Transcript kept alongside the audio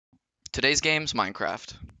Today's game's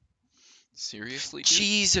Minecraft. Seriously, dude?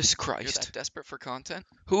 Jesus You're Christ. that desperate for content?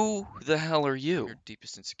 Who the hell are I'm you? your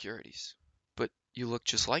deepest insecurities. But you look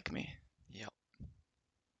just like me. Yep.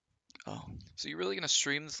 Oh. So you really gonna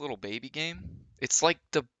stream this little baby game? It's like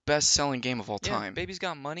the best-selling game of all Yeah, time. baby's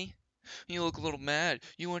got money. You look a little mad.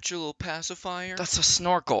 You want your little pacifier? That's a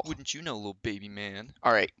snorkel. Wouldn't you know, little baby man?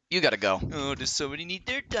 Alright, you gotta go. Oh, does somebody need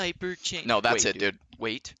their diaper changed? No, that's Wait, it, dude.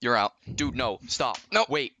 Wait. You're out. Dude, no. Stop. No.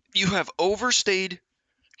 Wait. You have overstayed.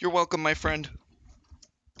 You're welcome, my friend.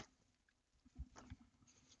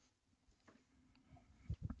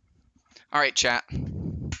 Alright, chat.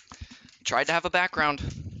 Tried to have a background,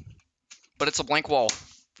 but it's a blank wall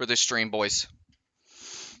for this stream, boys.